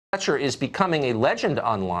Fletcher is becoming a legend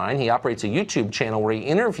online. He operates a YouTube channel where he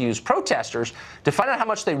interviews protesters to find out how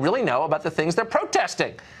much they really know about the things they're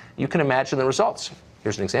protesting. You can imagine the results.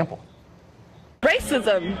 Here's an example.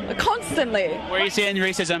 Racism, constantly. Where are you seeing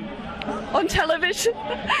racism? On television,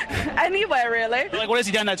 anywhere really. Like, what has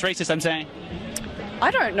he done that's racist, I'm saying?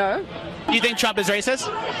 I don't know. You think Trump is racist?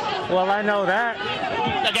 Well, I know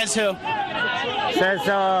that. Against who? Says,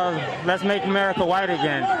 let's make America white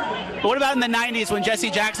again. But what about in the 90s when Jesse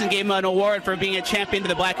Jackson gave him an award for being a champion to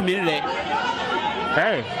the black community?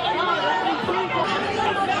 Hey.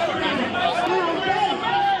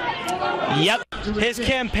 Yep. His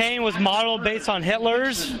campaign was modeled based on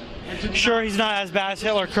Hitler's. Sure, he's not as bad as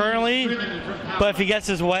Hitler currently, but if he gets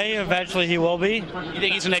his way, eventually he will be. You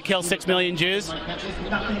think he's going to kill 6 million Jews?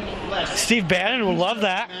 Steve Bannon would love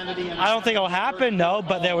that. I don't think it'll happen, no,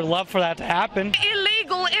 but they would love for that to happen.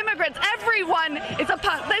 Illegal immigrants, everyone is a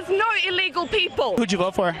part. There's no illegal people. Who'd you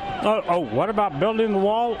vote for? Oh, what about building the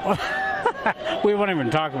wall? We won't even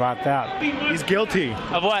talk about that. He's guilty.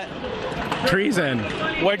 Of what? Treason.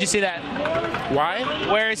 Where'd you see that? Why?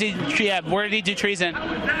 Where is he? Yeah, where did he do treason?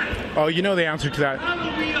 Oh, you know the answer to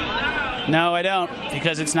that. No, I don't,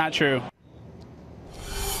 because it's not true.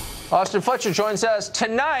 Austin Fletcher joins us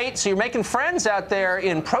tonight. So you're making friends out there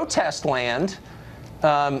in protest land.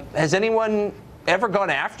 Has anyone ever gone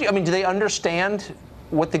after you? I mean, do they understand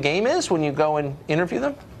what the game is when you go and interview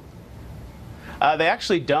them? They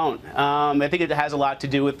actually don't. I think it has a lot to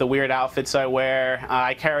do with the weird outfits I wear.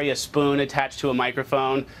 I carry a spoon attached to a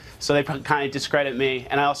microphone, so they kind of discredit me.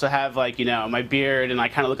 And I also have, like, you know, my beard, and I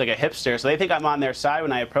kind of look like a hipster, so they think I'm on their side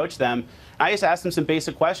when I approach them. I just ask them some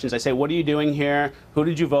basic questions. I say, what are you doing here? Who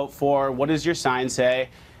did you vote for? What does your sign say?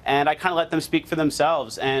 And I kind of let them speak for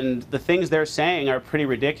themselves. And the things they're saying are pretty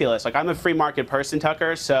ridiculous. Like, I'm a free market person,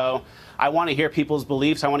 Tucker, so I want to hear people's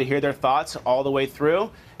beliefs. I want to hear their thoughts all the way through.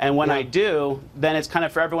 And when I do, then it's kind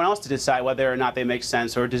of for everyone else to decide whether or not they make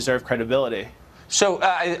sense or deserve credibility. So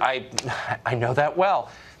I know that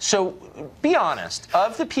well. So be honest.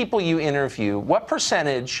 Of the people you interview, what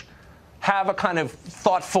percentage have a kind of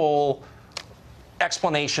thoughtful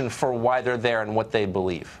explanation for why they're there and what they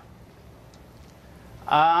believe?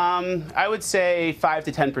 I would say 5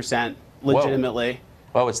 to 10%, legitimately.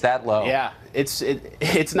 Whoa, it's that low. Yeah,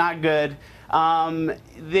 it's not good.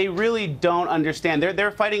 They really don't understand.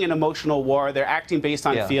 They're fighting an emotional war. They're acting based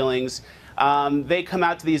on feelings. They come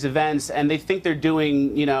out to these events and they think they're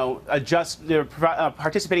doing, you know, they're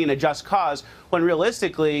participating in a just cause, when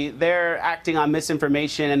realistically they're acting on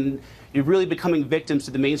misinformation, and you're really becoming victims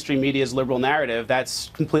to the mainstream media's liberal narrative that's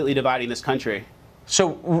completely dividing this country.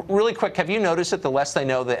 So really quick, have you noticed that the less they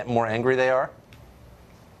know, the more angry they are?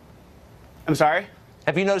 I'm sorry?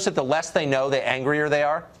 Have you noticed that the less they know, the angrier they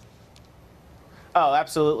are? Oh,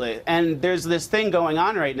 absolutely. And there's this thing going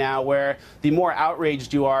on right now where the more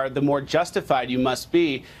outraged you are, the more justified you must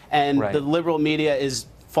be. And the liberal media is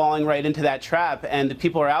falling right into that trap. And the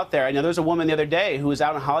people are out there. I know there's a woman the other day who was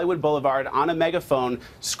out on Hollywood Boulevard on a megaphone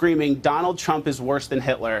screaming, "Donald Trump is worse than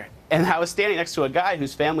Hitler." And I was standing next to a guy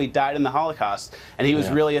whose family died in the Holocaust. And he was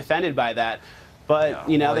really offended by that. But,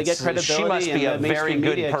 you know, well, they get credibility. She must be a very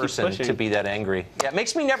good person to be that angry. Yeah, it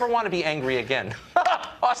makes me never want to be angry again.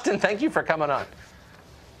 Austin, thank you for coming on.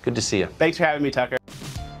 Good to see you. Thanks for having me, Tucker.